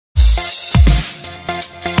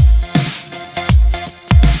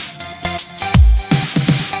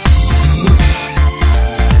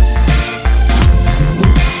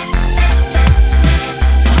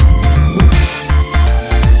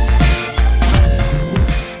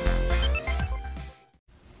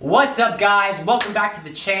What's up, guys? Welcome back to the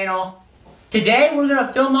channel. Today we're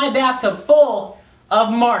gonna fill my bathtub full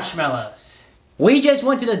of marshmallows. We just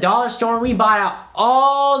went to the dollar store and we bought out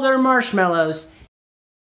all their marshmallows.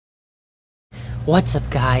 What's up,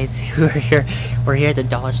 guys? We're here at the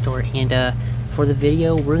dollar store, and for the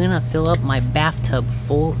video we're gonna fill up my bathtub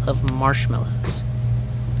full of marshmallows.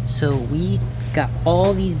 So we got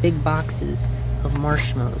all these big boxes of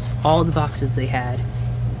marshmallows, all the boxes they had,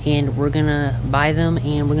 and we're gonna buy them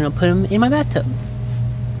and we're gonna put them in my bathtub.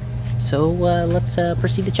 So let's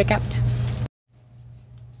proceed to check out.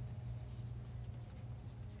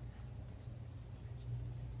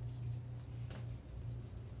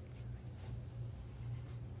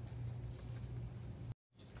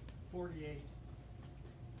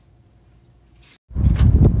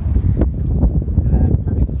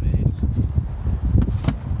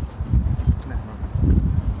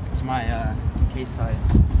 My case I, in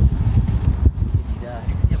case you die.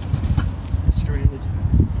 Yep. Destroyed.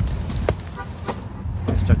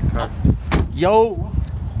 I stuck the car. Yo!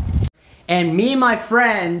 And me and my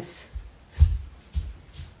friends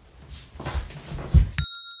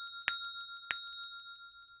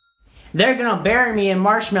they're gonna bury me in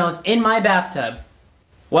marshmallows in my bathtub.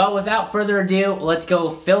 Well, without further ado, let's go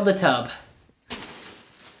fill the tub.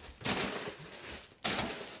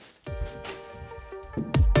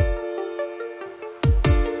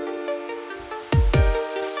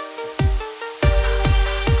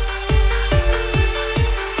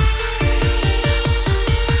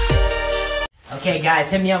 Okay, guys,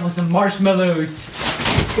 hit me up with some marshmallows.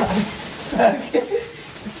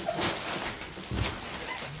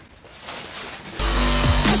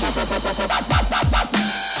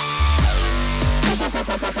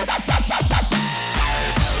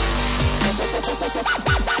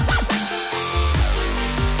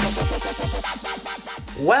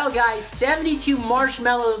 Well, guys, 72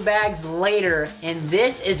 marshmallow bags later, and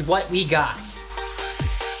this is what we got.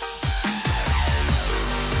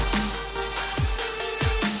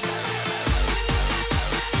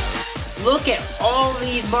 Look at all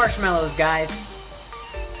these marshmallows, guys.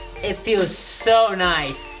 It feels so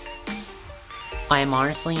nice. I am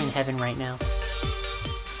honestly in heaven right now.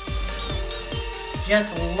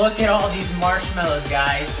 Just look at all these marshmallows,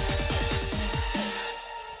 guys.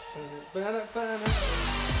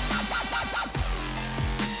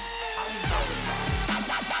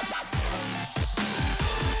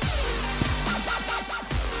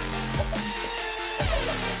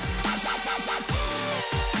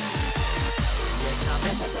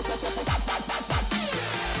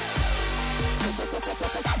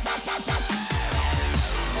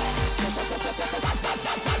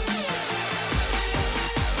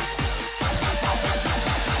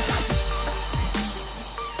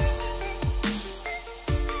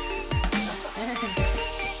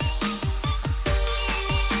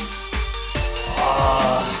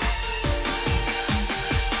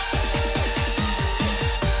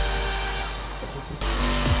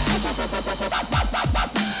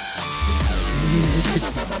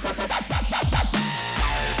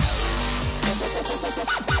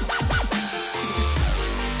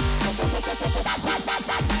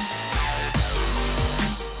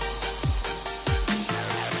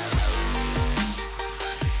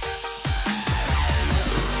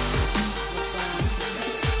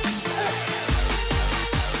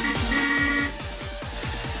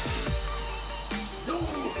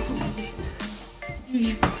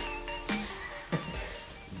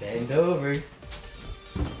 Bend over.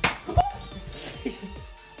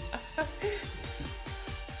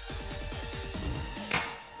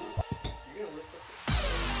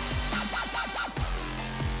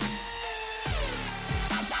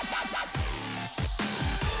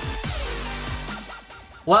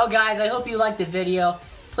 Well, guys, I hope you liked the video.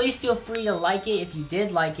 Please feel free to like it if you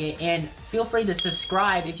did like it, and feel free to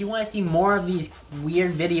subscribe if you want to see more of these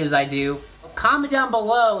weird videos I do. Comment down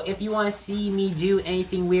below if you want to see me do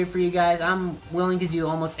anything weird for you guys. I'm willing to do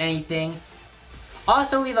almost anything.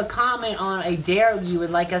 Also, leave a comment on a dare you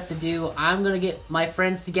would like us to do. I'm going to get my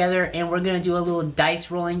friends together and we're going to do a little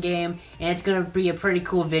dice rolling game, and it's going to be a pretty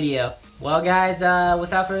cool video. Well, guys,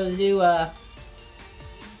 without further ado,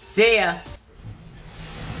 see ya!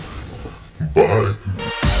 Bye.